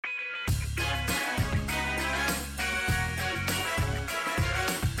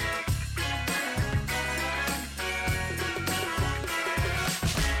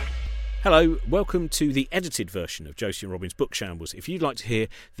Hello, welcome to the edited version of Josie and Robin's Book Shambles. If you'd like to hear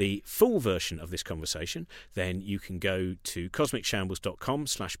the full version of this conversation, then you can go to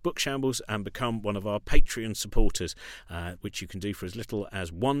cosmicshambles.com/bookshambles and become one of our Patreon supporters, which you can do for as little as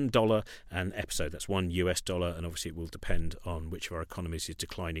 $1 an episode. That's $1, and obviously it will depend on which of our economies is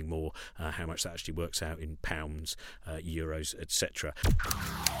declining more, how much that actually works out in pounds, euros, etc.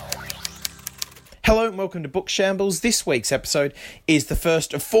 Hello and welcome to Book Shambles. This week's episode is the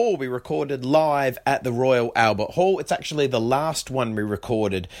first of four we recorded live at the Royal Albert Hall. It's actually the last one we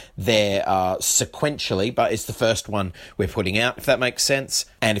recorded there sequentially, but it's the first one we're putting out, if that makes sense.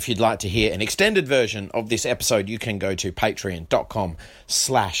 And if you'd like to hear an extended version of this episode, you can go to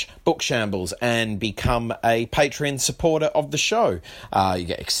patreon.com/bookshambles and become a Patreon supporter of the show. You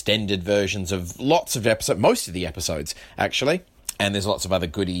get extended versions of lots of episodes, most of the episodes, actually. And there's lots of other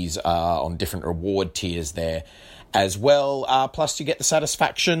goodies on different reward tiers there as well. Plus, you get the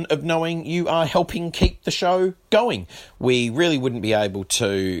satisfaction of knowing you are helping keep the show going. We really wouldn't be able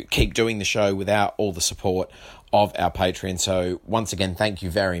to keep doing the show without all the support of our Patreon. So once again, thank you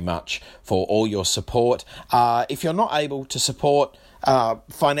very much for all your support. If you're not able to support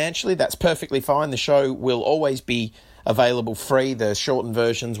financially, that's perfectly fine. The show will always be available free. The shortened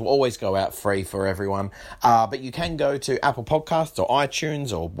versions will always go out free for everyone. But you can go to Apple Podcasts or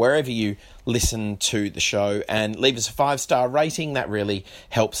iTunes or wherever you listen to the show and leave us a 5-star rating. That really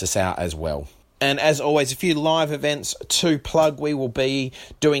helps us out as well. And as always, a few live events to plug. We will be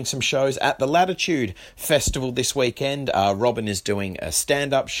doing some shows at the Latitude Festival this weekend. Robin is doing a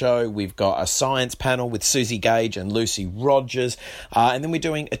stand-up show. We've got a science panel with Susie Gage and Lucy Rogers. And then we're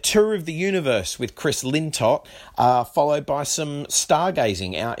doing a tour of the universe with Chris Lintott, followed by some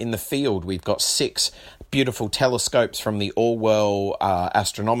stargazing out in the field. We've got 6 beautiful telescopes from the Orwell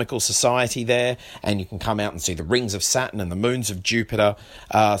Astronomical Society there, and you can come out and see the rings of Saturn and the moons of Jupiter.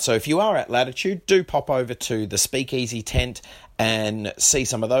 So if you are at Latitude, do pop over to the Speakeasy tent and see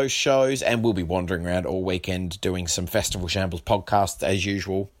some of those shows, and we'll be wandering around all weekend doing some Festival Shambles podcasts as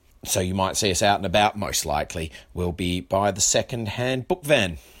usual. So you might see us out and about. Most likely we'll be by the second-hand book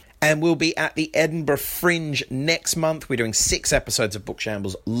van. And we'll be at the Edinburgh Fringe next month. We're doing 6 episodes of Book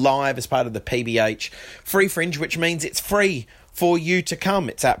Shambles live as part of the PBH Free Fringe, which means it's free for you to come.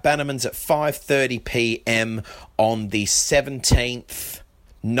 It's at Bannerman's at 5:30pm on the 17th,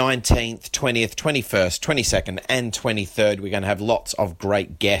 19th, 20th, 21st, 22nd and 23rd. We're going to have lots of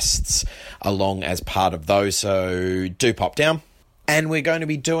great guests along as part of those, so do pop down. And we're going to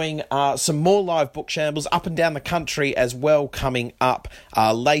be doing some more live book shambles up and down the country as well coming up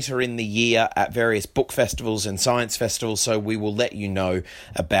later in the year at various book festivals and science festivals. So we will let you know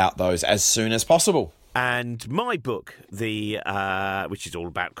about those as soon as possible. And my book, which is all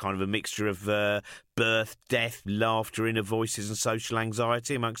about kind of a mixture of birth, death, laughter, inner voices and social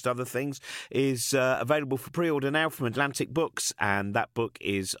anxiety, amongst other things, is available for pre-order now from Atlantic Books. And that book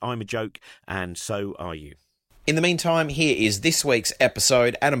is I'm a Joke and So Are You. In the meantime, here is this week's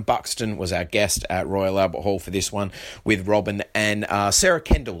episode. Adam Buxton was our guest at Royal Albert Hall for this one with Robin, and Sarah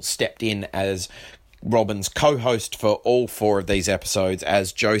Kendall stepped in as Robin's co-host for all 4 of these episodes,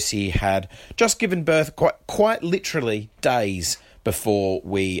 as Josie had just given birth quite literally days before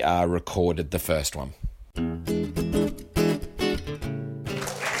we recorded the first one.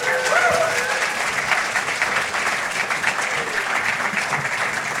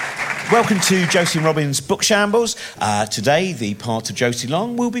 Welcome to Josie and Robin's Book Shambles. Today, the part of Josie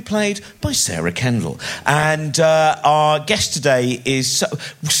Long will be played by Sarah Kendall. And our guest today is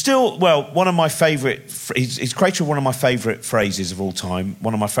one of my favourite... He's creator of one of my favourite phrases of all time,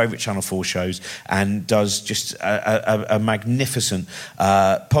 one of my favourite Channel 4 shows, and does just a magnificent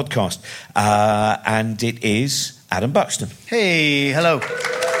podcast. And it is Adam Buxton. Hey, hello.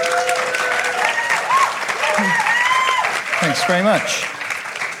 Thanks very much.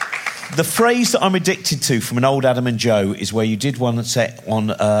 The phrase that I'm addicted to from an old Adam and Joe is where you did one set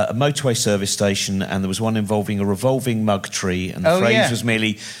on a motorway service station, and there was one involving a revolving mug tree, and the phrase was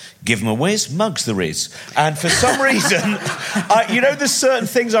merely, give them a whiz, mugs there is. And for some reason, there's certain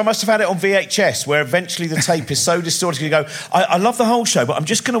things, I must have had it on VHS, where eventually the tape is so distorted, you go, I love the whole show, but I'm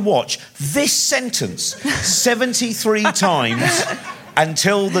just going to watch this sentence 73 times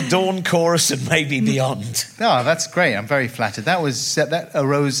until the dawn chorus and maybe beyond. Oh, that's great. I'm very flattered. That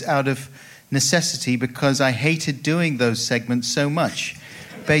arose out of necessity because I hated doing those segments so much.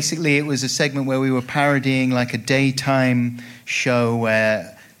 Basically, it was a segment where we were parodying like a daytime show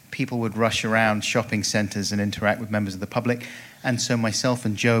where people would rush around shopping centres and interact with members of the public. And so myself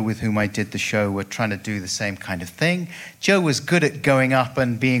and Joe, with whom I did the show, were trying to do the same kind of thing. Joe was good at going up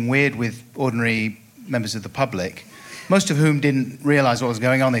and being weird with ordinary members of the public. most of whom didn't realise what was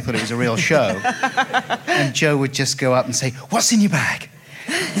going on. They thought it was a real show. And Joe would just go up and say, "What's in your bag?"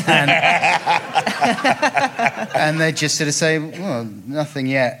 And they'd just sort of say, "Well, nothing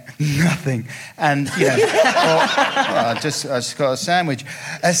yet, nothing." And, I just got a sandwich.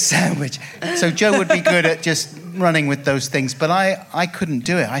 So Joe would be good at just running with those things, but I couldn't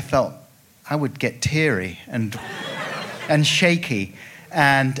do it. I felt I would get teary and shaky,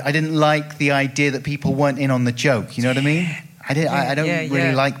 and I didn't like the idea that people weren't in on the joke. You know what I mean? I don't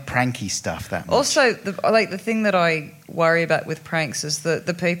really like pranky stuff that much. Also, the thing that I worry about with pranks is that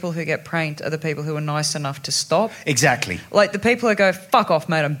the people who get pranked are the people who are nice enough to stop. Exactly. Like the people who go, "Fuck off,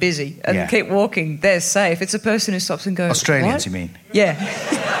 mate, I'm busy," and keep walking, they're safe. It's a person who stops and goes, Australians, "What?" you mean? Yeah.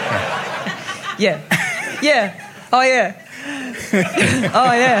 Yeah. Yeah. Oh, yeah.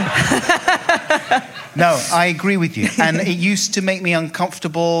 Oh, yeah. No, I agree with you. And it used to make me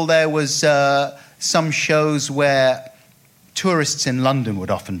uncomfortable. There was some shows where tourists in London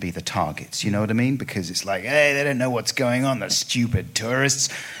would often be the targets, you know what I mean? Because it's like, hey, they don't know what's going on, they're stupid tourists.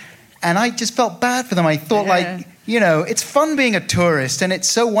 And I just felt bad for them. I thought, it's fun being a tourist, and it's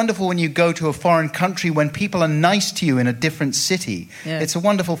so wonderful when you go to a foreign country when people are nice to you in a different city. Yeah. It's a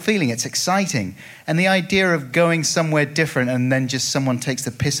wonderful feeling. It's exciting. And the idea of going somewhere different and then just someone takes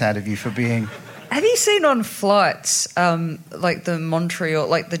the piss out of you for being... Have you seen on flights, like the Montreal,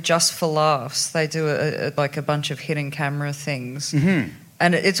 like the Just for Laughs, they do a bunch of hidden camera things. Mm-hmm.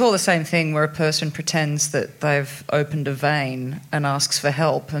 And it's all the same thing where a person pretends that they've opened a vein and asks for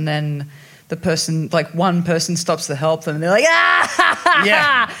help, and then the person, one person stops to help them, and they're like, "Ah!"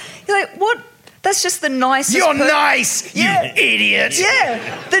 Yeah. You're like, what? That's just the nicest... You're nice, you idiot!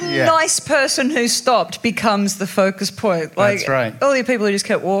 Yeah, the nice person who stopped becomes the focus point. That's right. All the people who just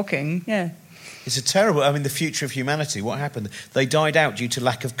kept walking, It's a terrible... the future of humanity, what happened? They died out due to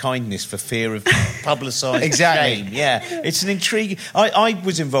lack of kindness for fear of publicised shame. Yeah, it's an intriguing... I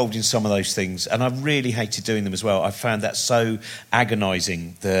was involved in some of those things, and I really hated doing them as well. I found that so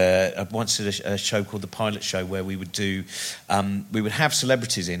agonising. I once did a show called The Pilot Show where we would do... we would have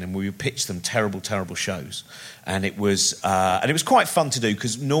celebrities in and we would pitch them terrible, terrible shows. And it was quite fun to do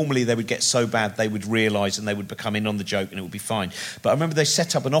because normally they would get so bad they would realise and they would become in on the joke and it would be fine. But I remember they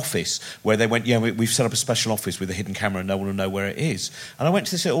set up an office where they went, we've set up a special office with a hidden camera and no one will know where it is. And I went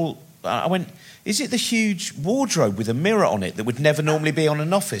to this is it the huge wardrobe with a mirror on it that would never normally be on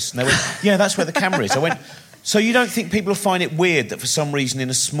an office? And they went, yeah, that's where the camera is. I went, so you don't think people will find it weird that for some reason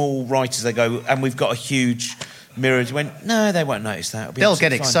in a small writers they go, and we've got a huge... mirrors went, no, they won't notice that. They'll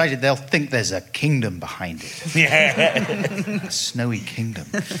get excited. Fine. They'll think there's a kingdom behind it. Yeah. A snowy kingdom.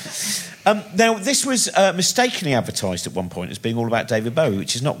 Now, this was mistakenly advertised at one point as being all about David Bowie,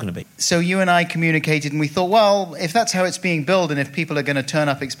 which is not going to be. So you and I communicated and we thought, well, if that's how it's being billed and if people are going to turn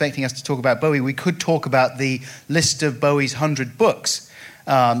up expecting us to talk about Bowie, we could talk about the list of Bowie's 100 books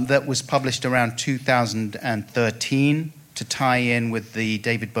that was published around 2013. To tie in with the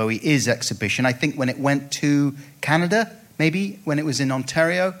David Bowie Is exhibition. I think when it went to Canada, maybe, when it was in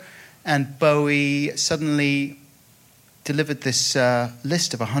Ontario, and Bowie suddenly delivered this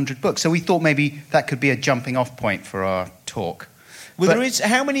list of 100 books. So we thought maybe that could be a jumping off point for our talk. Well, there is.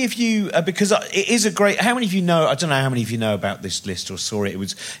 How many of you? Because it is a great. How many of you know? I don't know how many of you know about this list or saw it.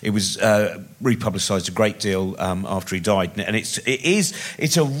 It was republicised a great deal after he died, and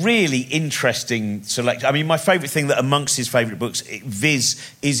it's a really interesting select. I mean, my favourite thing that amongst his favourite books, Viz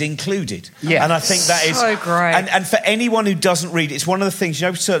is included. Yeah, and I think that is so great. And for anyone who doesn't read, it's one of the things.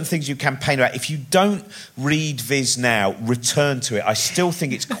 Certain things you campaign about. If you don't read Viz now, return to it. I still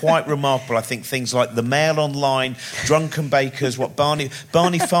think it's quite remarkable. I think things like the Mail Online, Drunken Bakers, what Barney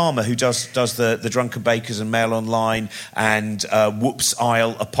Farmer, who does the Drunken Bakers and Mail Online and Whoops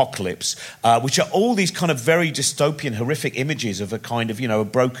Isle Apocalypse, which are all these kind of very dystopian, horrific images of a kind of, a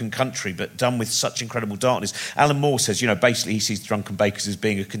broken country, but done with such incredible darkness. Alan Moore says, basically he sees Drunken Bakers as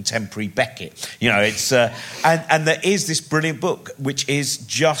being a contemporary Beckett. It's and there is this brilliant book which is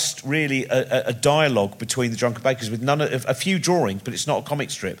just really a dialogue between the Drunken Bakers with a few drawings, but it's not a comic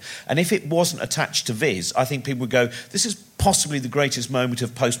strip. And if it wasn't attached to Viz, I think people would go, this is possibly the greatest moment of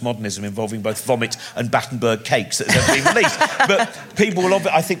postmodernism involving both vomit and Battenberg cakes that has ever been released. But people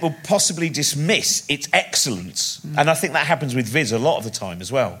will possibly dismiss its excellence. And I think that happens with Viz a lot of the time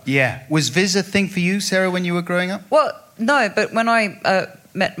as well. Yeah. Was Viz a thing for you, Sarah, when you were growing up? Well, no, but when I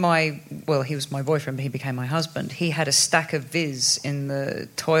met he was my boyfriend, but he became my husband, he had a stack of Viz in the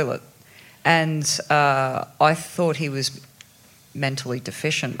toilet. And I thought he was mentally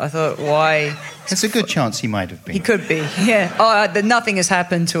deficient. I thought, why... There's a good chance he might have been. He could be, yeah. Nothing has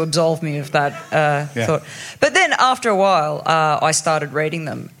happened to absolve me of that thought. But then after a while, I started reading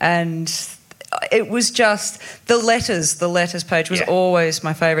them, and it was just the letters page was always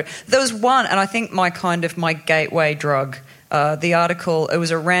my favourite. There was one, and I think my gateway drug, the article, it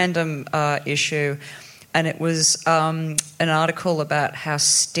was a random issue, and it was an article about how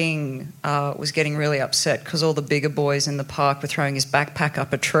Sting was getting really upset because all the bigger boys in the park were throwing his backpack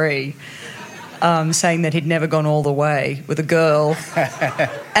up a tree. Saying that he'd never gone all the way with a girl.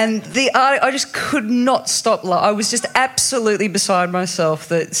 And I just could not stop. I was just absolutely beside myself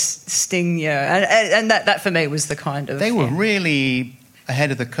that Sting, and that for me was the kind of... They were really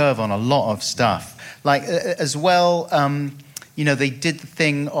ahead of the curve on a lot of stuff. Like, as well, they did the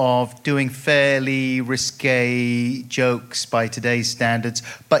thing of doing fairly risque jokes by today's standards,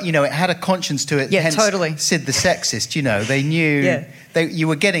 but, it had a conscience to it. Yeah, hence totally. Sid the Sexist, they knew... Yeah. You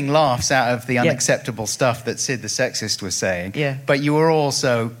were getting laughs out of the unacceptable stuff that Sid the Sexist was saying, but you were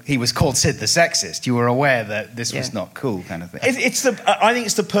also, he was called Sid the Sexist. You were aware that this was not cool, kind of thing. I think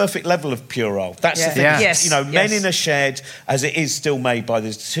it's the perfect level of puerile. That's the thing. Yeah. Yes. Men in a shed, as it is still made by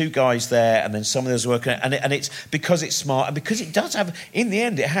there's two guys there, and then some of those working, and it's because it's smart and because it does have, in the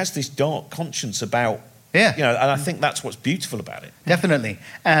end, it has this dark conscience about. Yeah. And I think that's what's beautiful about it. Definitely.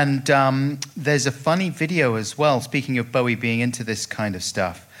 And there's a funny video as well, speaking of Bowie being into this kind of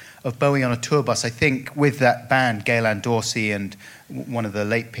stuff, of Bowie on a tour bus, I think, with that band, Gaelan Dorsey and one of the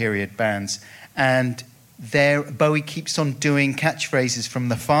late period bands. And Bowie keeps on doing catchphrases from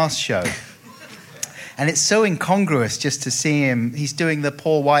the Fast Show. And it's so incongruous just to see him. He's doing the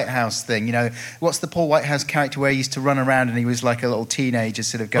Paul Whitehouse thing. What's the Paul Whitehouse character where he used to run around and he was like a little teenager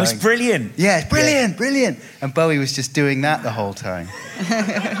sort of going... Oh, it's brilliant. Yeah, it's brilliant, brilliant. And Bowie was just doing that the whole time.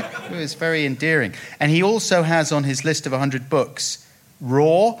 It was very endearing. And he also has on his list of 100 books,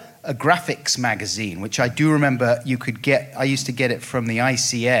 Raw, a graphics magazine, which I do remember you could get. I used to get it from the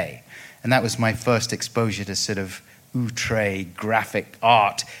ICA. And that was my first exposure to sort of outre graphic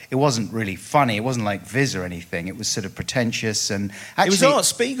art. It wasn't really funny. It wasn't like Viz or anything. It was sort of pretentious and actually, it was Art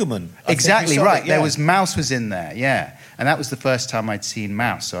Spiegelman. Exactly right. There was Mouse was in there, and that was the first time I'd seen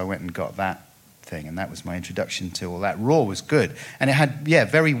Mouse. So I went and got that thing, and that was my introduction to all that. Raw was good, and it had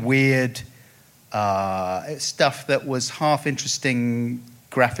very weird stuff that was half interesting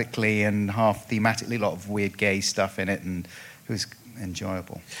graphically and half thematically. A lot of weird gay stuff in it, and it was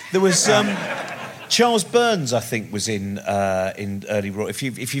enjoyable. There was. Charles Burns, I think, was in early Raw. If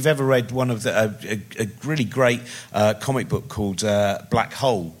you've ever read one of a really great comic book called Black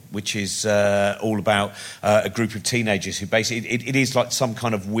Hole, which is all about a group of teenagers who basically it is like some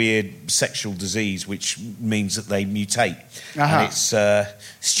kind of weird sexual disease, which means that they mutate. And it's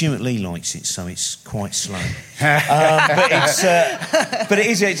Stuart Lee likes it, so it's quite slow. But it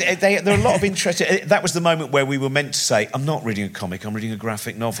is. There are a lot of interest. That was the moment where we were meant to say, "I'm not reading a comic. I'm reading a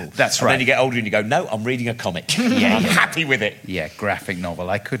graphic novel." That's right. And then you get older and you go, "No, I'm reading a comic." I'm happy with it. Yeah, graphic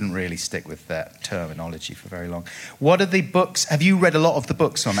novel. I couldn't really stick with that terminology for very long. What are the books? Have you read a lot of the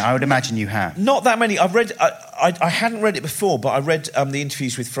books on it? I would imagine you have. Not that many. I've read. I hadn't read it before, but I read the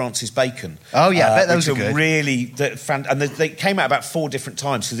interviews with Francis Bacon. Oh yeah, I bet those are good. Really, and they came out about 4 different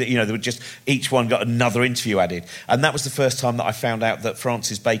times because they were just each one got another interview added, and that was the first time that I found out that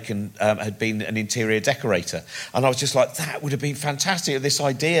Francis Bacon had been an interior decorator, and I was just like, that would have been fantastic. This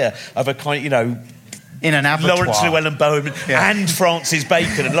idea of a kind, in an abattoir. Lawrence Llewellyn Bowen and Francis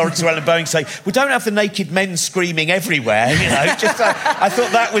Bacon, and Lawrence Llewellyn Bowen saying, "We don't have the naked men screaming everywhere." Just I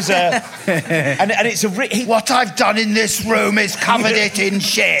thought that was and it's what I've done in this room is covered it in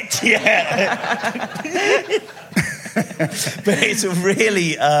shit. Yeah. But it's a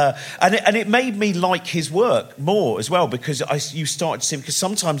really and it made me like his work more as well, because you started to see, because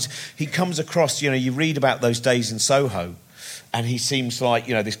sometimes he comes across, you read about those days in Soho, and he seems like,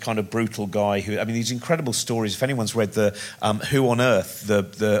 this kind of brutal guy who, these incredible stories. If anyone's read the Who on Earth,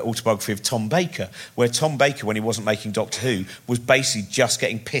 the autobiography of Tom Baker, where Tom Baker, when he wasn't making Doctor Who, was basically just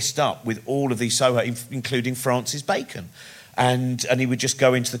getting pissed up with all of these Soho, including Francis Bacon. And he would just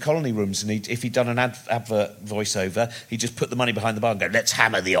go into the colony rooms, and if he'd done an advert voiceover, he'd just put the money behind the bar and go, "Let's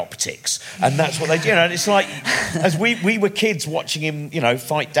hammer the optics." And that's what they do. And it's like, as we were kids watching him,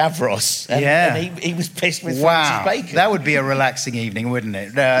 fight Davros, and he was pissed with Francis Bacon. That would be a relaxing evening, wouldn't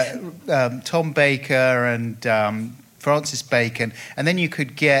it? Tom Baker and Francis Bacon, and then you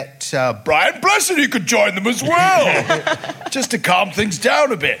could get Brian Blessed. You could join them as well, just to calm things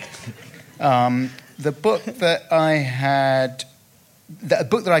down a bit. The book that a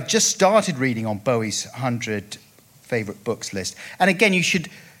book that I just started reading on Bowie's 100 favourite books list. And again,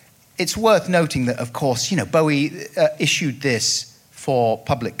 it's worth noting that, of course, Bowie issued this for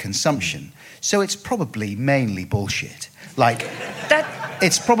public consumption. So it's probably mainly bullshit. Like...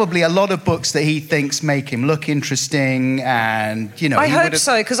 it's probably a lot of books that he thinks make him look interesting, and I hope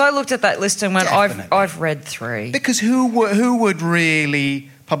so, because I looked at that list and went, I've read 3. Because who would really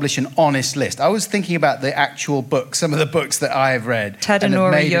publish an honest list? I was thinking about the actual books, some of the books that I have read, Tadanobu and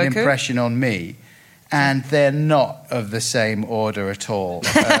have made Yoku? an impression on me. And they're not of the same order at all.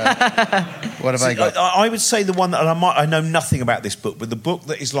 What have I got? I would say the one that I know nothing about this book, but the book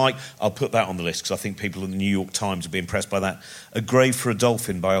that is like, I'll put that on the list because I think people in the New York Times would be impressed by that. A Grave for a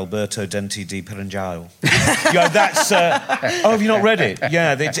Dolphin by Alberto Denti di Pirangiao. That's. Have you not read it?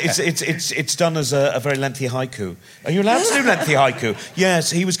 Yeah, it's done as a very lengthy haiku. Are you allowed to do lengthy haiku?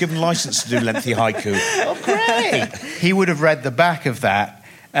 Yes, he was given license to do lengthy haiku. Oh, great! He would have read the back of that.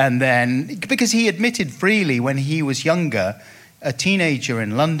 And then, because he admitted freely when he was younger, a teenager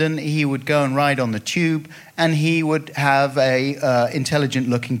in London, he would go and ride on the tube, and he would have a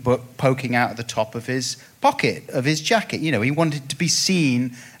intelligent-looking book poking out at the top of his pocket of his jacket. He wanted to be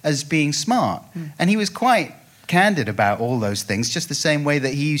seen as being smart. And he was quite candid about all those things, just the same way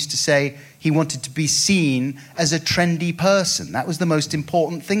that he used to say he wanted to be seen as a trendy person. That was the most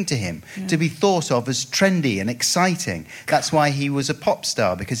important thing to him, to be thought of as trendy and exciting. That's why he was a pop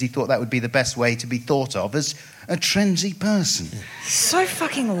star, because he thought that would be the best way to be thought of as a trendy person. So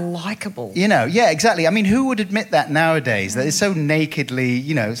fucking likeable. Yeah, exactly. I mean, who would admit that nowadays? That it's so nakedly,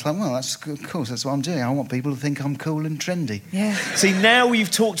 it's like, well, of course, that's what I'm doing. I want people to think I'm cool and trendy. Yeah. See, now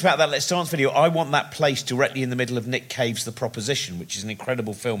we've talked about that Let's Dance video, I want that placed directly in the middle of Nick Cave's The Proposition, which is an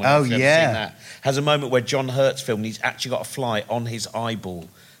incredible film. Oh, yeah. That has a moment where John Hurt's film, he's actually got a fly on his eyeball.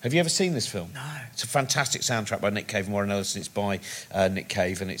 Have you ever seen this film? No. It's a fantastic soundtrack by Nick Cave and Warren Ellison. It's by Nick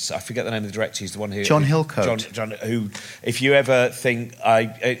Cave, and I forget the name of the director. He's the one who... John Hillcoat. John, who, if you ever think,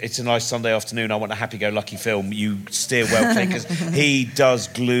 it's a nice Sunday afternoon, I want a happy-go-lucky film, you steer well clear, because he does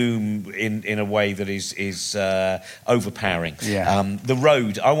gloom in a way that is overpowering. Yeah. The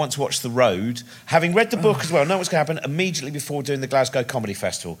Road. I want to watch The Road, having read the book as well, know what's going to happen, immediately before doing the Glasgow Comedy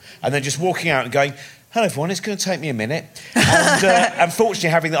Festival, and then just walking out and going... Hello, everyone. It's going to take me a minute. And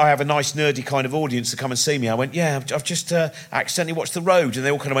unfortunately, I have a nice, nerdy kind of audience to come and see me, I went, I've just accidentally watched The Road. And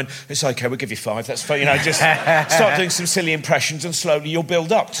they all kind of went, it's OK, we'll give you 5. That's fine. Just start doing some silly impressions and slowly you'll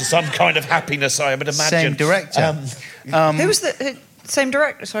build up to some kind of happiness, I would imagine. Same director. Who was the... Same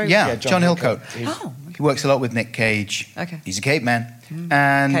director? Sorry. Yeah, John Hillcoat. He works a lot with Nick Cage. Okay. He's a caveman.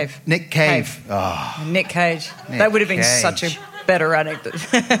 And Cave. Nick Cave. Oh, Nick Cage. Nick That would have been Cage. such a better anecdote.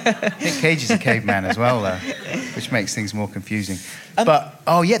 Nick Cage is a caveman as well, though, which makes things more confusing.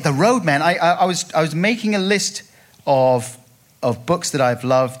 The Road, man. I was making a list of books that I've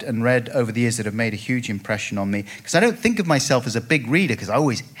loved and read over the years that have made a huge impression on me, because I don't think of myself as a big reader, because I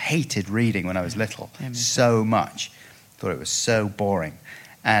always hated reading when I was little so much. Thought it was so boring.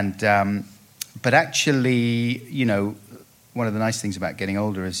 And but actually, one of the nice things about getting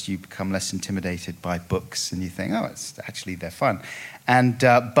older is you become less intimidated by books, and you think, they're fun. And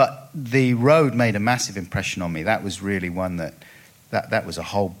but The Road made a massive impression on me. That was really one that was a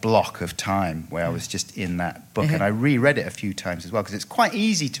whole block of time where I was just in that book, and I reread it a few times as well, because it's quite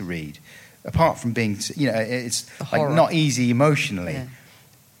easy to read, apart from being, it's like not easy emotionally. Yeah.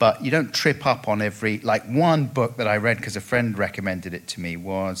 But you don't trip up on one book that I read because a friend recommended it to me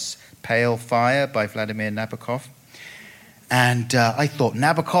was Pale Fire by Vladimir Nabokov. And I thought,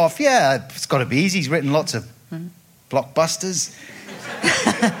 Nabokov, it's got to be easy. He's written lots of blockbusters.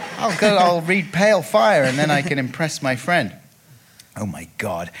 I'll read Pale Fire and then I can impress my friend. Oh, my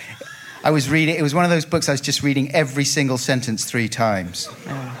God. It was one of those books I was just reading every single sentence 3 times.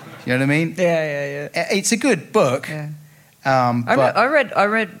 You know what I mean? Yeah. It's a good book. Yeah. I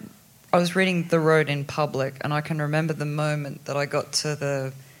was reading The Road in public, and I can remember the moment that I got to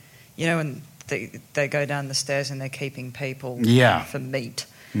the, when they go down the stairs and they're keeping people for meat.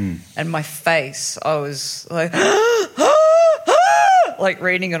 And my face, I was like, like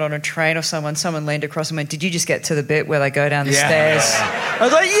reading it on a train or someone leaned across and went, did you just get to the bit where they go down the stairs? I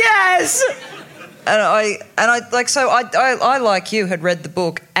was like, yes! And I like you, had read the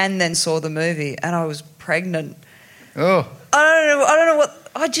book and then saw the movie, and I was pregnant. Oh.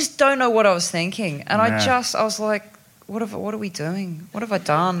 I just don't know what I was thinking. And I was like, what are we doing? What have I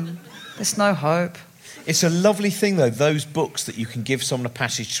done? There's no hope. It's a lovely thing, though, those books that you can give someone a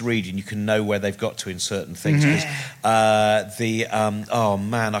passage to read and you can know where they've got to in certain things. Oh,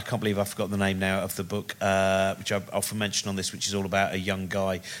 man, I can't believe I forgot the name now of the book, which I'll often mention on this, which is all about a young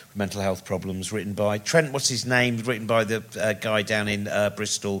guy with mental health problems, written by Trent, what's his name? Written by the guy down in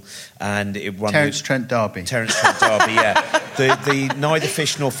Bristol. And it won Terence Trent D'Arby. Terence Trent D'Arby, yeah. The Neither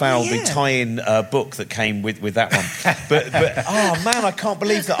Fish Nor Fowl, the tie-in book that came with that one. But oh, man, I can't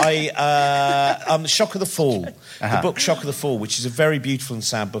believe that Shock of the Fall. The book Shock of the Fall, which is a very beautiful and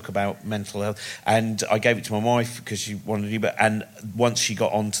sad book about mental health. And I gave it to my wife because she wanted to do it. And once she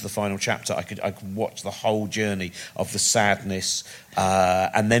got on to the final chapter, I could watch the whole journey of the sadness.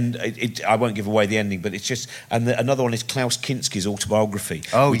 And then I won't give away the ending, but it's just... And another one is Klaus Kinski's autobiography,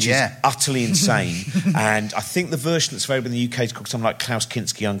 which is utterly insane. And I think the version that's available in the UK is called something like Klaus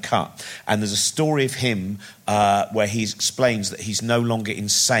Kinski Uncut. And there's a story of him where he explains that he's no longer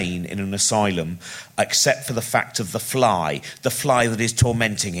insane in an asylum, except for the fact of the fly that is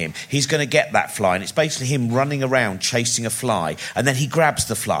tormenting him. He's going to get that fly, and it's basically him running around chasing a fly, and then he grabs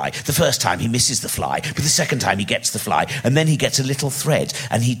the fly. The first time he misses the fly, but the second time he gets the fly, and then he gets a little thread,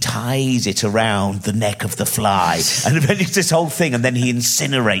 and he ties it around the neck of the fly, and then it's this whole thing, and then he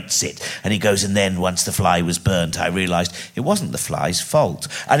incinerates it, and he goes, and then once the fly was burnt, I realised it wasn't the fly's fault.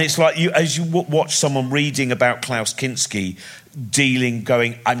 And it's like, as you watch someone reading about Klaus Kinski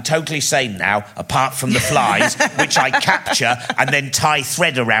going, I'm totally sane now, apart from the flies, which I capture and then tie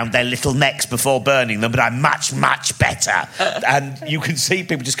thread around their little necks before burning them, but I'm much, much better. And you can see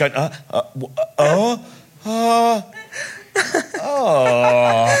people just going,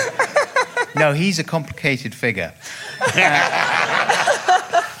 No, he's a complicated figure.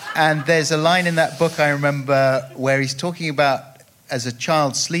 And there's a line in that book I remember where he's talking about, as a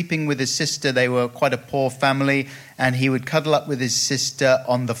child, sleeping with his sister. They were quite a poor family, and he would cuddle up with his sister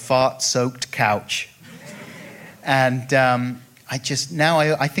on the fart-soaked couch. And I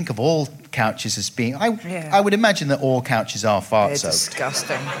think of all couches as being... I would imagine that all couches are fart-soaked. They're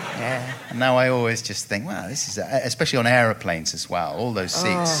disgusting, yeah. And now I always just think, wow, this is... especially on aeroplanes as well, all those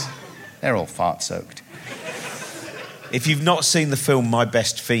seats, they're all fart-soaked. If you've not seen the film My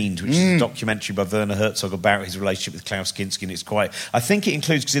Best Fiend, which is a documentary by Werner Herzog about his relationship with Klaus Kinski, and it's quite... I think it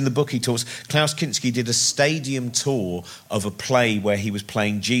includes, because in the book he talks... Klaus Kinski did a stadium tour of a play where he was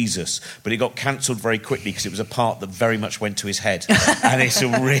playing Jesus, but it got cancelled very quickly because it was a part that very much went to his head. And it's a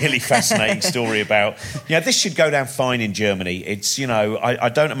really fascinating story about... this should go down fine in Germany. It's, I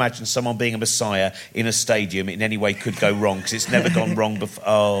don't imagine someone being a messiah in a stadium in any way could go wrong, because it's never gone wrong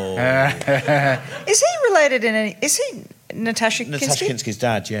before. Is he related in any... Is he... Natasha Kinski's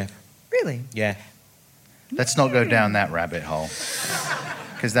dad, yeah. Really? Yeah. Let's not go down that rabbit hole,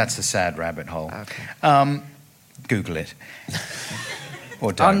 because that's a sad rabbit hole. Okay. Google it.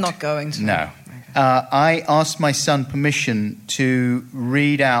 Or don't. I'm not going to. No. Okay. I asked my son permission to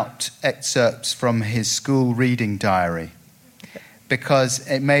read out excerpts from his school reading diary, because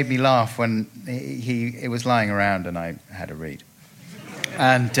it made me laugh when it was lying around and I had to read.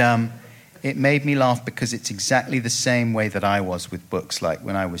 And... it made me laugh because it's exactly the same way that I was with books, like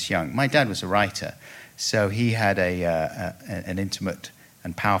when I was young. My dad was a writer, so he had an intimate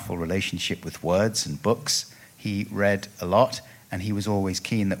and powerful relationship with words and books. He read a lot, and he was always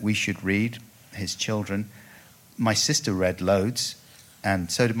keen that we should read, his children. My sister read loads, and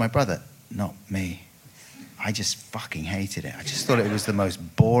so did my brother. Not me. I just fucking hated it. I just thought it was the most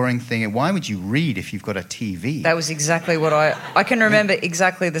boring thing. Why would you read if you've got a TV? That was exactly what I can remember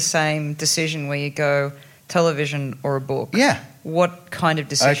exactly the same decision where you go television or a book. Yeah. What kind of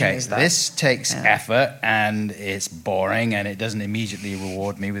decision is that? This takes effort and it's boring and it doesn't immediately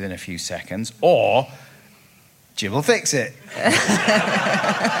reward me within a few seconds. Or Jim will fix it.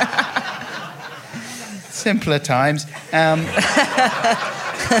 Simpler times.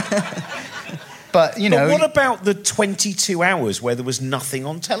 But what about the 22 hours where there was nothing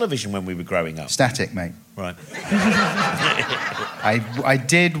on television when we were growing up? Static, mate. Right. I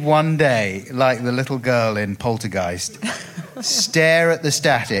did one day, like the little girl in Poltergeist, stare at the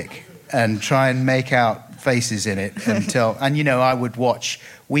static and try and make out faces in it until... And, I would watch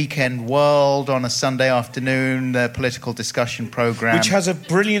Weekend World on a Sunday afternoon, the political discussion programme. Which has a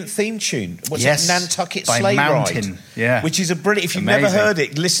brilliant theme tune. What's it? Nantucket by Sleigh Mountain. Ride. Yeah. Which is a brilliant... If you've never heard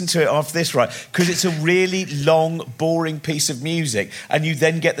it, listen to it after this, right? Because it's a really long, boring piece of music, and you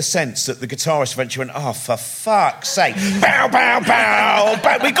then get the sense that the guitarist eventually went, oh, for fuck's sake, bow, bow, bow,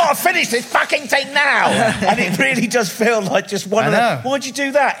 bow, we've got to finish this fucking thing now. And it really does feel like just one of them. Why'd you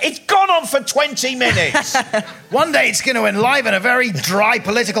do that? It's gone on for 20 minutes. One day it's going to enliven a very dry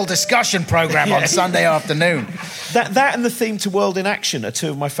political discussion programme on Sunday afternoon. That and the theme to World in Action are two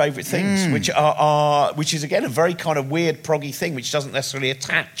of my favourite things, which is again a very kind of weird proggy thing, which doesn't necessarily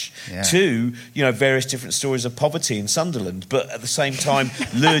attach to various different stories of poverty in Sunderland, but at the same time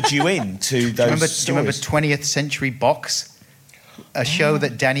lured you in to those. Do you remember 20th Century Box, a show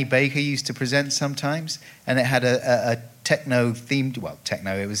that Danny Baker used to present sometimes, and it had a techno themed,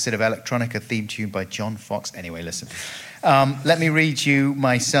 it was sort of electronica themed tune by John Fox. Anyway, listen. Let me read you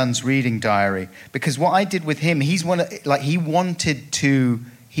my son's reading diary, because what I did with him, he wanted to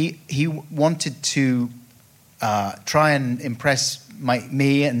he wanted to try and impress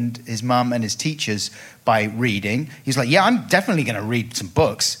me and his mum and his teachers by reading. He's like, yeah, I'm definitely going to read some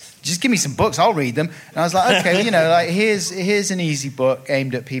books. Just give me some books, I'll read them. And I was like, okay, like here's an easy book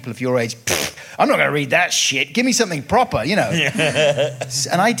aimed at people of your age. I'm not going to read that shit. Give me something proper,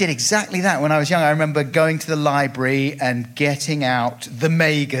 And I did exactly that when I was young. I remember going to the library and getting out The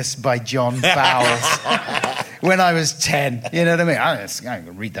Magus by John Fowles when I was 10. You know what I mean? I'm going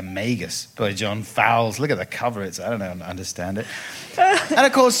to read The Magus by John Fowles. Look at the cover. I don't understand it. And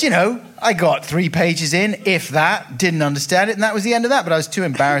of course, I got 3 pages in, if that, didn't understand it, and that was the end of that. But I was too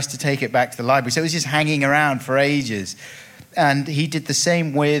embarrassed to take it back to the library. So it was just hanging around for ages. And he did the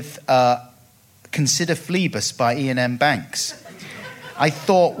same with Consider Phlebas by Ian M. Banks. I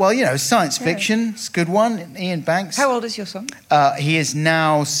thought, science fiction, it's a good one, Ian Banks. How old is your son? He is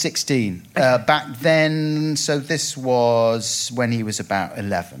now 16. Back then, so this was when he was about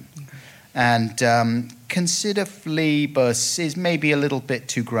 11. Okay. And Consider Phlebas is maybe a little bit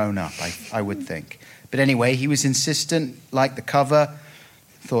too grown up, I would think. But anyway, he was insistent, liked the cover,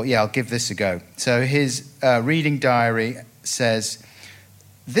 thought, I'll give this a go. So his reading diary says,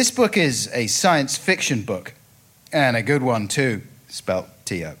 this book is a science fiction book, and a good one too, spelt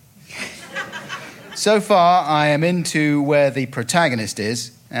T-O. So far, I am into where the protagonist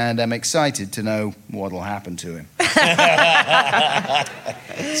is, and I'm excited to know what'll happen to him.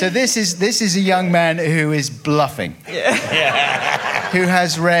 So this is a young man who is bluffing, who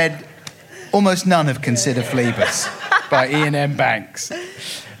has read almost none of Consider Phlebas by Ian M. Banks.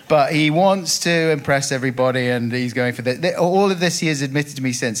 But he wants to impress everybody, and he's going for this. All of this he has admitted to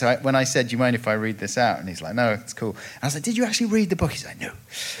me since. So when I said, do you mind if I read this out? And he's like, no, it's cool. And I was like, did you actually read the book? He's like, no.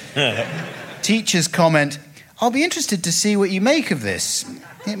 Teachers comment, I'll be interested to see what you make of this.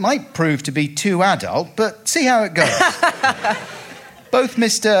 It might prove to be too adult, but see how it goes. Both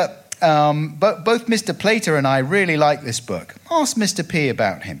Mr. Plater and I really like this book. Ask Mr. P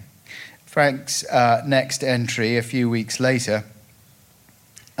about him. Frank's next entry a few weeks later.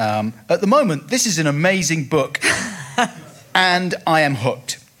 At the moment, this is an amazing book, and I am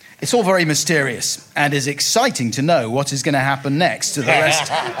hooked. It's all very mysterious, and is exciting to know what is going to happen next to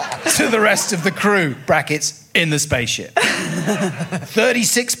the rest of the crew, brackets, in the spaceship.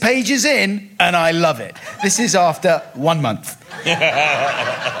 36 pages in, and I love it. This is after 1 month.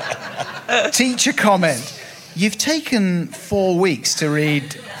 Teacher comment, you've taken 4 weeks to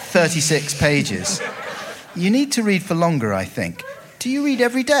read 36 pages. You need to read for longer, I think. Do you read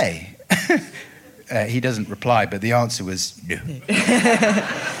every day? He doesn't reply, but the answer was no.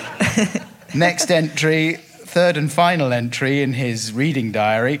 Next entry, third and final entry in his reading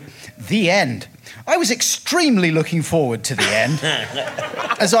diary, the end. I was extremely looking forward to the end,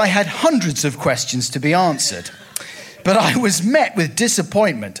 as I had hundreds of questions to be answered. But I was met with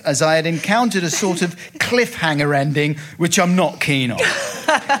disappointment, as I had encountered a sort of cliffhanger ending, which I'm not keen on.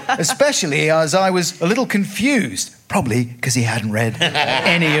 Especially as I was a little confused, probably because he hadn't read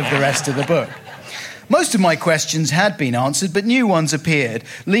any of the rest of the book. Most of my questions had been answered, but new ones appeared,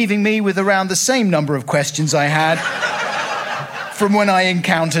 leaving me with around the same number of questions I had from when I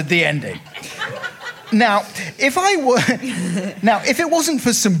encountered the ending. Now, if it wasn't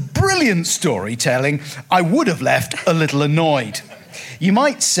for some brilliant storytelling, I would have left a little annoyed. You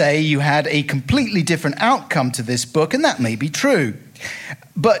might say you had a completely different outcome to this book, and that may be true.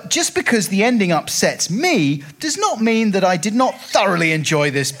 But just because the ending upsets me does not mean that I did not thoroughly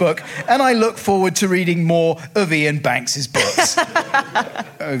enjoy this book, and I look forward to reading more of Ian Banks's books.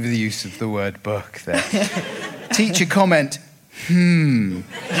 Over the use of the word book there. Teacher comment,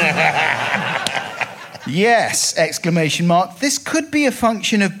 Yes, exclamation mark. This could be a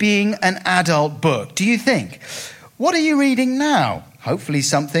function of being an adult book, do you think? What are you reading now? Hopefully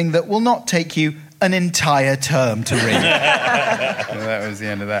something that will not take you an entire term to read. That was the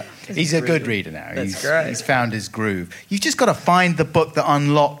end of that. He's a good reader now. Great. He's found his groove. You've just got to find the book that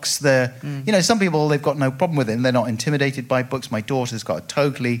unlocks the... some people, they've got no problem with it and they're not intimidated by books. My daughter's got a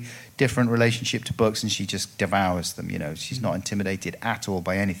totally different relationship to books and she just devours them, She's not intimidated at all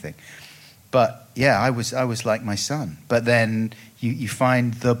by anything. But, yeah, I was like my son. But then you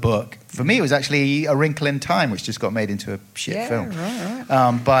find the book. For me, it was actually A Wrinkle in Time, which just got made into a shit film.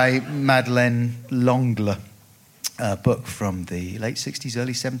 Right. By Madeleine L'Anglais. A book from the late 60s,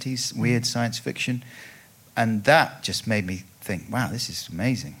 early 70s, weird science fiction. And that just made me think, wow, this is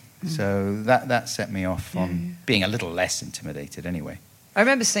amazing. So that set me off on being a little less intimidated anyway. I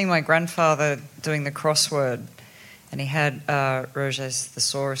remember seeing my grandfather doing the crossword, and he had Roget's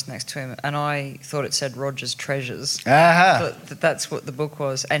Thesaurus next to him, and I thought it said Roger's Treasures. I thought that's what the book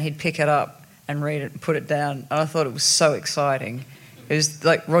was, and he'd pick it up and read it and put it down, and I thought it was so exciting. It was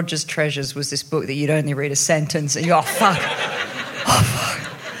like Roger's Treasures was this book that you'd only read a sentence and you go, oh, fuck.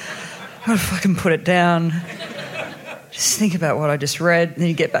 I've got to fucking put it down. Just think about what I just read. And then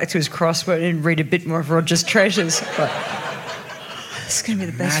you get back to his crossword and read a bit more of Roger's Treasures. But this is going to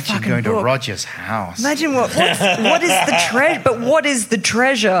be the best fucking book. Imagine going to Roger's house. Imagine what is the treasure? But what is the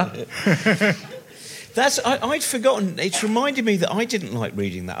treasure? I'd forgotten. It's reminded me that I didn't like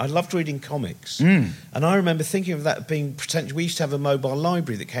reading that. I loved reading comics. And I remember thinking of that being potential. We used to have a mobile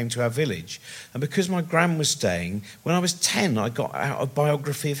library that came to our village. And because my gran was staying, when I was 10, I got out a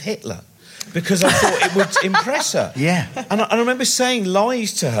biography of Hitler. Because I thought it would impress her. Yeah. And I remember saying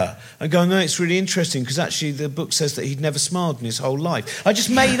lies to her and going, no, it's really interesting because actually the book says that he'd never smiled in his whole life. I just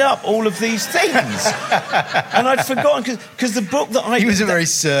made up all of these things. And I'd forgotten because the book that I... He was a very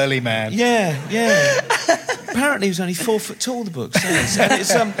surly man. Yeah. Apparently he was only 4 foot tall, the book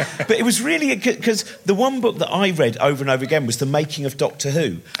says. And but it was really... Because the one book that I read over and over again was The Making of Doctor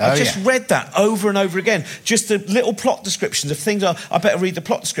Who. I just read that over and over again. Just the little plot descriptions of things. I better read the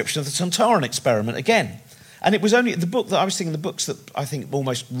plot description of the Sontaran experiment again. And it was only the book that I was thinking, the books that I think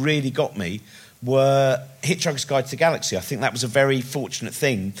almost really got me were Hitchhiker's Guide to the Galaxy. I think that was a very fortunate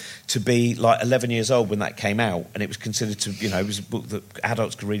thing to be like 11 years old when that came out, and it was considered to, it was a book that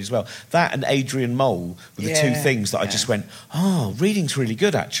adults could read as well. That and Adrian Mole were the two things that I just went, oh, reading's really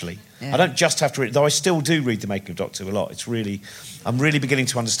good, actually. Yeah. I don't just have to read, though I still do read The Making of Doctor Who a lot. It's really, I'm really beginning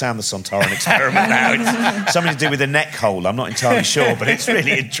to understand the Sontaran experiment now. It's something to do with a neck hole, I'm not entirely sure, but it's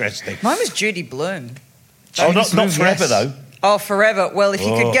really interesting. Mine was Judy Blume. Not Forever, though. Oh, Forever. Well, if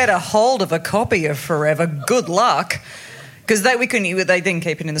you could get a hold of a copy of Forever, good luck. Because they didn't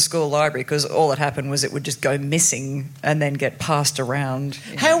keep it in the school library because all that happened was it would just go missing and then get passed around.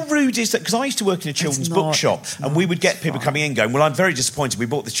 How rude is that? Because I used to work in a children's bookshop and we would get people coming in going, well, I'm very disappointed we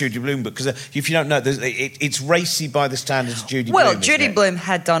bought the Judy Blume book because if you don't know, it's racy by the standards of Judy Blume. Well, Judy Blume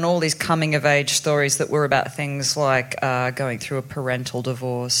had done all these coming-of-age stories that were about things like going through a parental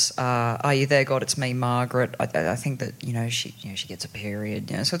divorce. Are You There, God? It's Me, Margaret. I think that, she gets a period.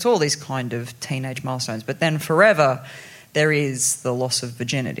 So it's all these kind of teenage milestones. But then Forever... there is the loss of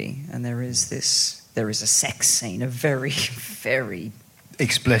virginity, and there is a sex scene, a very, very...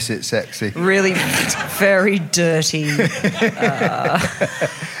 explicit sex scene. Really very dirty...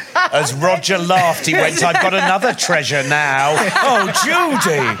 As Roger laughed, he went, I've got another treasure now. Oh,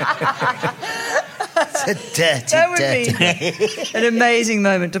 Judy! It's a dirty, that would be an amazing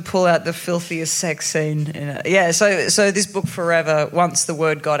moment to pull out the filthiest sex scene. So this book Forever, once the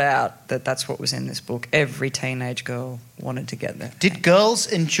word got out that that's what was in this book, every teenage girl wanted to get there. Did girls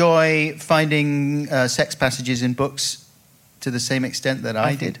enjoy finding sex passages in books to the same extent that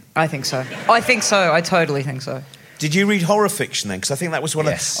I did? I think so. I totally think so. Did you read horror fiction then? Because I think that was one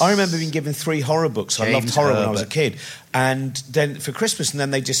of... I remember being given 3 horror books. I loved horror when I was a kid. And then for Christmas, and then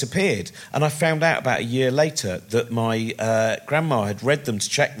they disappeared. And I found out about a year later that my grandma had read them to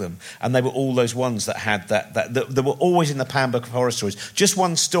check them, and they were all those ones that had that they were always in the Pan Book of Horror Stories. Just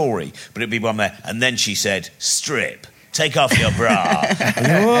one story, but it'd be one there. And then she said, strip. Take off your bra.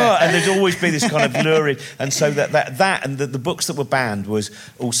 And there'd always be this kind of lurid... And so that and the books that were banned was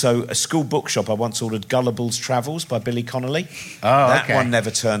also a school bookshop. I once ordered Gullible's Travels by Billy Connolly. That one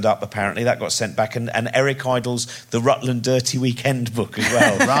never turned up, apparently. That got sent back. And Eric Idle's The Rutland Dirty Weekend book as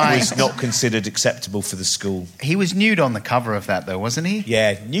well was not considered acceptable for the school. He was nude on the cover of that, though, wasn't he?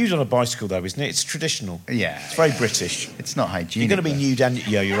 Yeah, nude on a bicycle, though, isn't it? It's traditional. Yeah. It's very British. It's not hygienic. You're going to be nude and...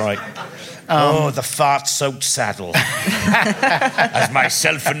 Yeah, you're right. The fart-soaked saddle. As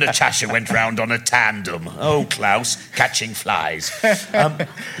myself and Natasha went round on a tandem. Oh, Klaus, catching flies.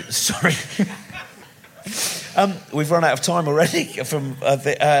 Sorry. We've run out of time already.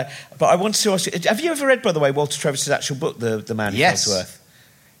 But I wanted to ask you, have you ever read, by the way, Walter Travis's actual book, The Man Who Fell to Earth?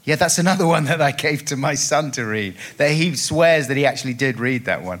 Yeah, that's another one that I gave to my son to read. That he swears that he actually did read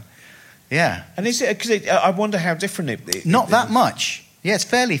that one. Yeah. And is it... Because I wonder how different it... Not that much. Yeah, it's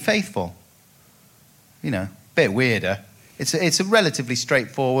fairly faithful. A bit weirder. It's a relatively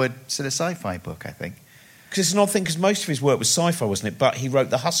straightforward sort of sci-fi book, I think. Because it's an odd thing, because most of his work was sci-fi, wasn't it? But he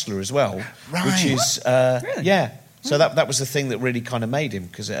wrote The Hustler as well. Right. Which is... really? Yeah. So that was the thing that really kind of made him.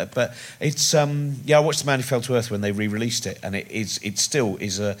 But it's... I watched The Man Who Fell to Earth when they re-released it, and it still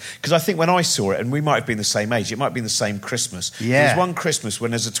is a... Because I think when I saw it, and we might have been the same age, it might have been the same Christmas. Yeah. There was one Christmas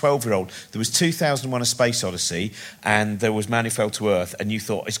when, as a 12-year-old, there was 2001 A Space Odyssey, and there was Man Who Fell to Earth, and you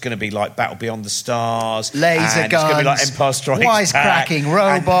thought it's going to be like Battle Beyond the Stars... Laser guns... It's going to be like Empire Strikes Back... Wisecracking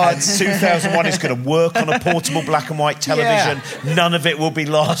robots... And 2001 is going to work on a portable black and white television. Yeah. None of it will be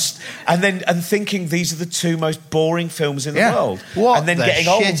lost. And thinking these are the two most boring boring films in the world. What and then the getting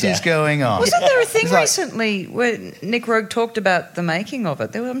shit older. is going on? Wasn't there a thing recently where Nick Rogue talked about the making of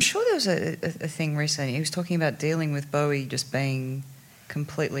it? I'm sure there was a thing recently. He was talking about dealing with Bowie just being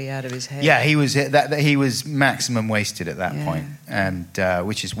completely out of his head. Yeah, he was maximum wasted at that point, and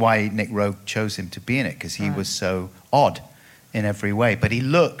which is why Nick Rogue chose him to be in it, because he was so odd in every way. But he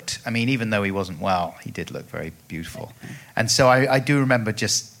looked, I mean, even though he wasn't well, he did look very beautiful. And so I do remember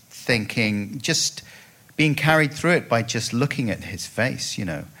just thinking, just being carried through it by just looking at his face, you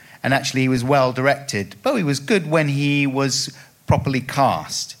know. And actually he was well directed. Bowie was good when he was properly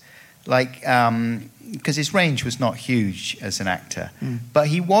cast. Like, because his range was not huge as an actor, but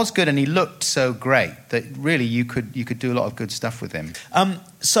he was good, and he looked so great that really you could do a lot of good stuff with him.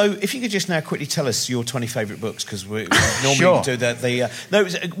 So, if you could just now quickly tell us your 20 favourite books, because we normally Sure. do that.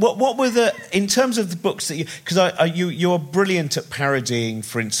 What were the, in terms of the books that you, because you're brilliant at parodying,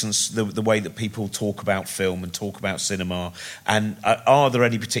 for instance, the way that people talk about film and talk about cinema. And are there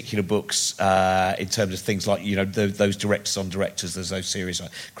any particular books in terms of things like, you know, those directors on directors? There's those series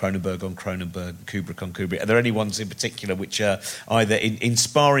like Cronenberg on Cronenberg, Kubrick on Kubrick. Are there any ones in particular which are either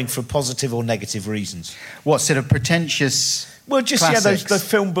inspiring for positive or negative reasons? What sort of pretentious? Well, just classics? those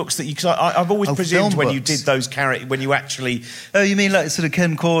film books that you. Because I've always presumed when you did those when you actually. Oh, you mean like sort of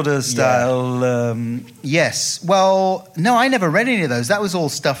Ken Corder style? Yeah. Yes. Well, no, I never read any of those. That was all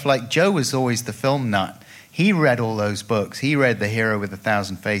stuff like Joe was always the film nut. He read all those books. He read The Hero with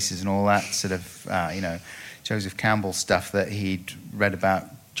 1,000 Faces and all that sort of, Joseph Campbell stuff that he'd read about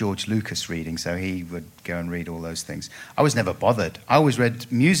George Lucas reading. So he would go and read all those things. I was never bothered. I always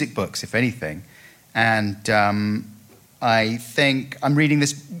read music books, if anything, and. I think I'm reading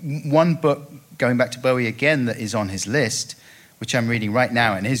this one book, going back to Bowie again, that is on his list, which I'm reading right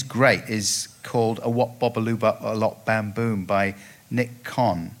now, and is great, is called A Wop Bobaloo A Lot Bam Boom by Nick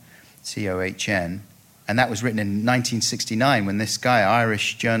Cohn, C-O-H-N. And that was written in 1969 when this guy,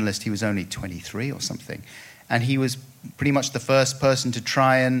 Irish journalist, he was only 23 or something. And he was pretty much the first person to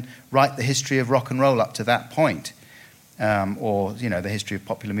try and write the history of rock and roll up to that point. Or, you know, the history of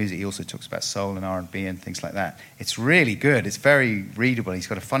popular music. He also talks about soul and R&B and things like that. It's really good. It's very readable. He's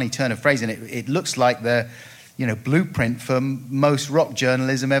got a funny turn of phrase, and it looks like the, you know, blueprint for most rock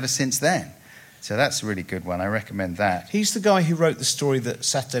journalism ever since then. So that's a really good one. I recommend that. He's the guy who wrote the story that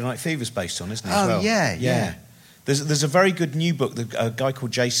Saturday Night Fever's based on, isn't he? Oh, yeah. There's a very good new book. A guy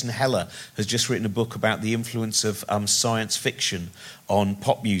called Jason Heller has just written a book about the influence of science fiction on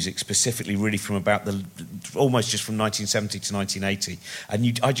pop music, specifically really from about almost just from 1970 to 1980.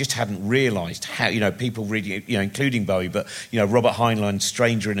 And I just hadn't realised how, you know, people reading it, you know, including Bowie, but, you know, Robert Heinlein's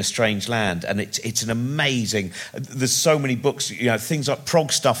Stranger in a Strange Land. And it's an amazing, there's so many books, you know, things like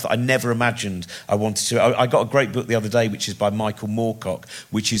prog stuff that I never imagined I wanted to. I got a great book the other day, which is by Michael Moorcock,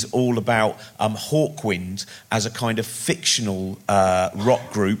 which is all about Hawkwind as a kind of fictional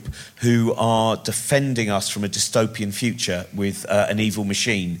rock group who are defending us from a dystopian future with an evil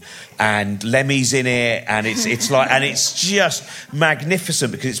machine, and Lemmy's in it, and it's just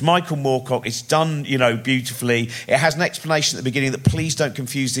magnificent because it's Michael Moorcock. It's done, you know, beautifully. It has an explanation at the beginning that please don't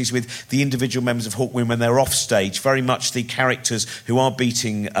confuse these with the individual members of Hawkwind when they're off stage. Very much the characters who are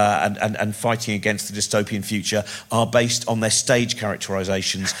beating and fighting against the dystopian future are based on their stage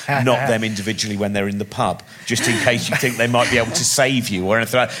characterizations, not them individually when they're in the pub, just in case you think they might be able to save you or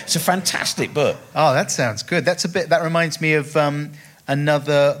anything like that. It's a fantastic book. Oh, that sounds good. That reminds me of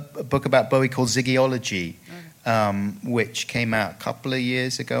another book about Bowie called Ziggyology, which came out a couple of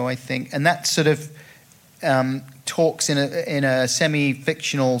years ago, I think. And that sort of talks in a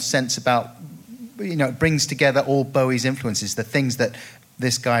semi-fictional sense about, you know, it brings together all Bowie's influences, the things that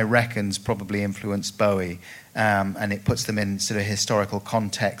this guy reckons probably influenced Bowie, and it puts them in sort of historical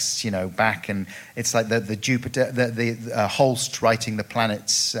contexts, you know, back, and it's like the Jupiter, the Holst writing the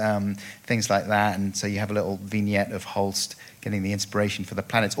planets, things like that, and so you have a little vignette of Holst getting the inspiration for the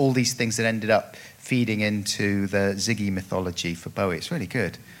planets, all these things that ended up feeding into the Ziggy mythology for Bowie. It's really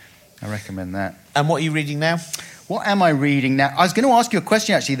good. I recommend that. And what are you reading now? What am I reading now? I was going to ask you a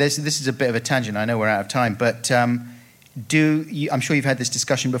question, actually. This is a bit of a tangent. I know we're out of time, but I'm sure you've had this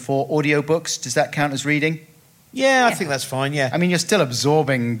discussion before. Audiobooks, does that count as reading? Yeah, I think that's fine, yeah. I mean, you're still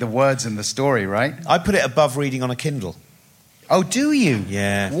absorbing the words and the story, right? I put it above reading on a Kindle. Oh, do you?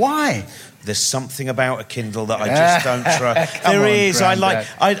 Yeah. Why? There's something about a Kindle that I just don't trust. There is.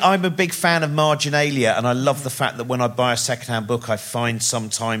 I'm a big fan of marginalia, and I love the fact that when I buy a second-hand book, I find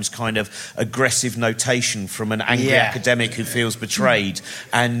sometimes kind of aggressive notation from an angry academic who feels betrayed,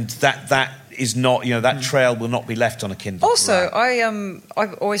 and that is not, you know, that trail will not be left on a Kindle. Also, right.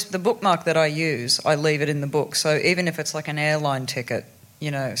 I've always, the bookmark that I use, I leave it in the book. So even if it's like an airline ticket,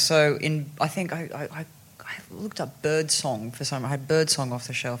 you know, so I think I looked up Birdsong for some. I had Birdsong off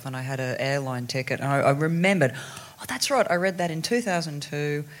the shelf, and I had an airline ticket, and I remembered. Oh, that's right. I read that in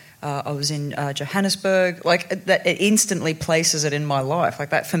 2002. I was in Johannesburg. Like that, it instantly places it in my life. Like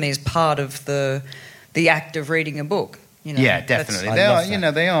that for me is part of the act of reading a book. You know, yeah, definitely. They are. You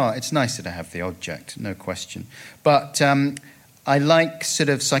know, they are. It's nicer to have the object, no question. But I like sort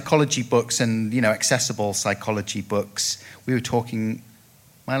of psychology books and accessible psychology books. We were talking.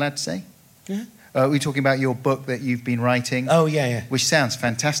 Am I allowed to say? Yeah. We're talking about your book that you've been writing. Oh, yeah. Which sounds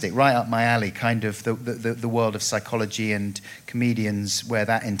fantastic, right up my alley, kind of the world of psychology and comedians, where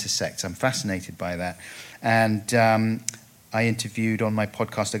that intersects. I'm fascinated by that. And I interviewed on my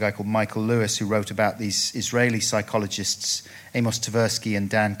podcast a guy called Michael Lewis, who wrote about these Israeli psychologists, Amos Tversky and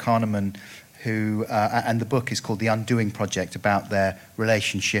Dan Kahneman, who, and the book is called The Undoing Project, about their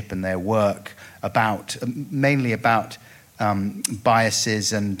relationship and their work, mainly about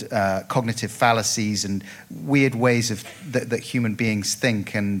biases and cognitive fallacies and weird ways of that human beings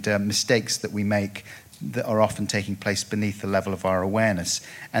think, and mistakes that we make that are often taking place beneath the level of our awareness.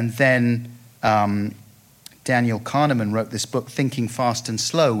 And then Daniel Kahneman wrote this book, Thinking Fast and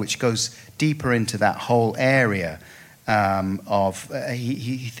Slow, which goes deeper into that whole area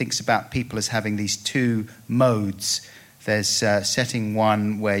he thinks about people as having these two modes. There's setting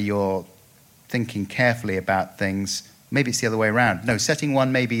one where you're thinking carefully about things. Maybe it's the other way around. No, setting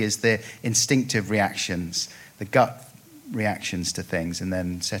one maybe is the instinctive reactions, the gut reactions to things, and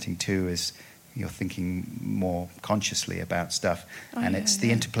then setting two is you're thinking more consciously about stuff. It's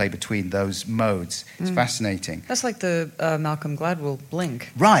the interplay between those modes. It's fascinating. That's like the Malcolm Gladwell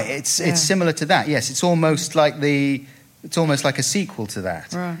Blink. Right, it's similar to that. Yes, it's almost like a sequel to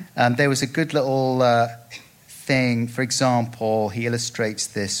that. Right. There was a good little thing. For example, he illustrates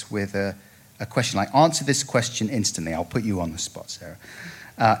this with a question like, answer this question instantly. I'll put you on the spot, Sarah.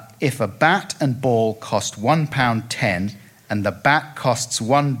 If a bat and ball cost £1.10 and the bat costs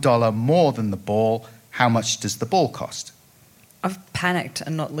 $1 more than the ball, how much does the ball cost? I've panicked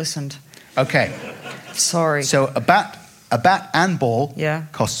and not listened. Okay. Sorry. So a bat and ball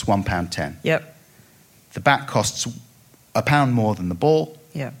costs £1.10. Yep. The bat costs £1 more than the ball.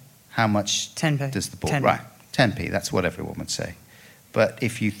 Yep. How much 10p. does the ball? 10p. Right, 10p. That's what everyone would say. But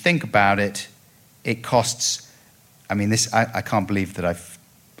if you think about it, it costs. I mean, this. I can't believe that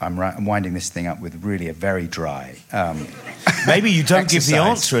I'm winding this thing up with really a very dry. Maybe you don't exercise. give the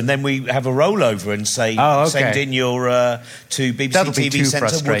answer, and then we have a rollover and say, send in your to BBC That'll be TV too Centre,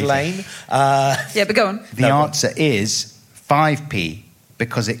 Wood frustrating. Lane. Yeah, but go on. The answer is 5p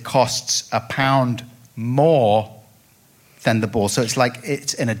because it costs £1 more than the ball. So it's like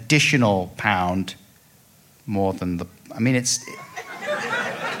it's an additional £1 more than the. I mean, it's.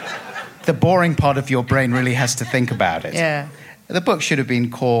 The boring part of your brain really has to think about it. Yeah. The book should have been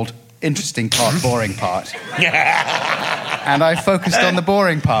called Interesting Part, Boring Part. And I focused on the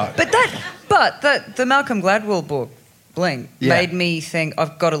boring part. But the Malcolm Gladwell book, Blink, made me think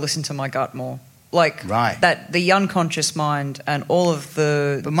I've got to listen to my gut more. Like, that the unconscious mind and all of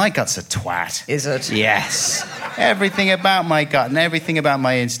the... But my gut's a twat. Is it? Yes. Everything about my gut and everything about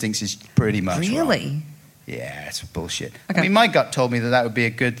my instincts is pretty much Really? wrong. Yeah, it's bullshit. Okay. I mean, my gut told me that would be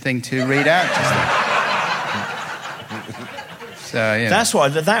a good thing to read out. So, That's why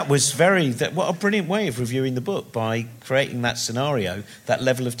that was what a brilliant way of reviewing the book, by creating that scenario, that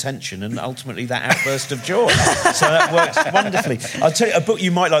level of tension, and ultimately that outburst of joy. So that works wonderfully. I'll tell you a book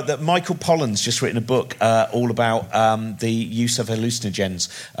you might like. That Michael Pollan's just written a book all about the use of hallucinogens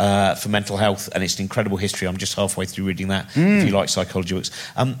for mental health, and it's an incredible history. I'm just halfway through reading that. If you like psychology books,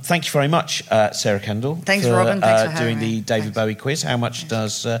 thank you very much, Sarah Kendall. Thanks, Robin. Thanks for doing having the me. David Bowie quiz. How much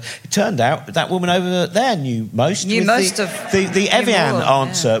does it turned out that woman over there knew most? The Evian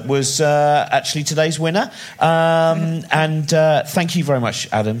answer was actually today's winner. And thank you very much,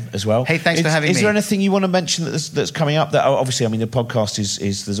 Adam, as well. Hey, thanks for having me. Is there anything you want to mention that's coming up? That obviously, I mean, the podcast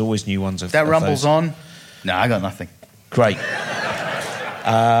is there's always new ones. That rumbles on? No, I got nothing. Great.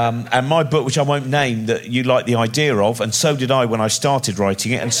 And my book, which I won't name, that you like the idea of, and so did I when I started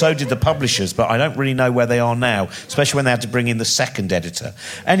writing it, and so did the publishers, but I don't really know where they are now, especially when they had to bring in the second editor.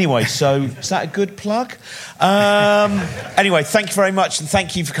 Anyway, so is that a good plug? Anyway, thank you very much, and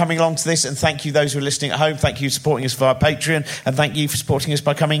thank you for coming along to this, and thank you those who are listening at home. Thank you for supporting us via Patreon, and thank you for supporting us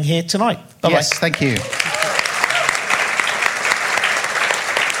by coming here tonight. Bye-bye. Yes, thank you.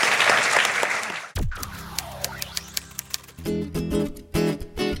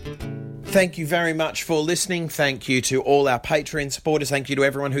 Thank you very much for listening. Thank you to all our Patreon supporters. Thank you to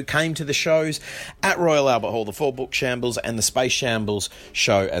everyone who came to the shows at Royal Albert Hall, the 4 Book Shambles and the Space Shambles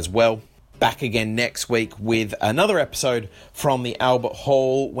show as well. back again next week with another episode from the Albert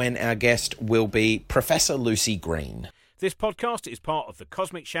Hall when our guest will be Professor Lucy Green. This podcast is part of the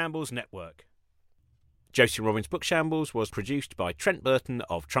Cosmic Shambles Network. Josie Robbins' Book Shambles was produced by Trent Burton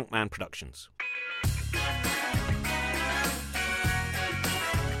of Trunkman Productions.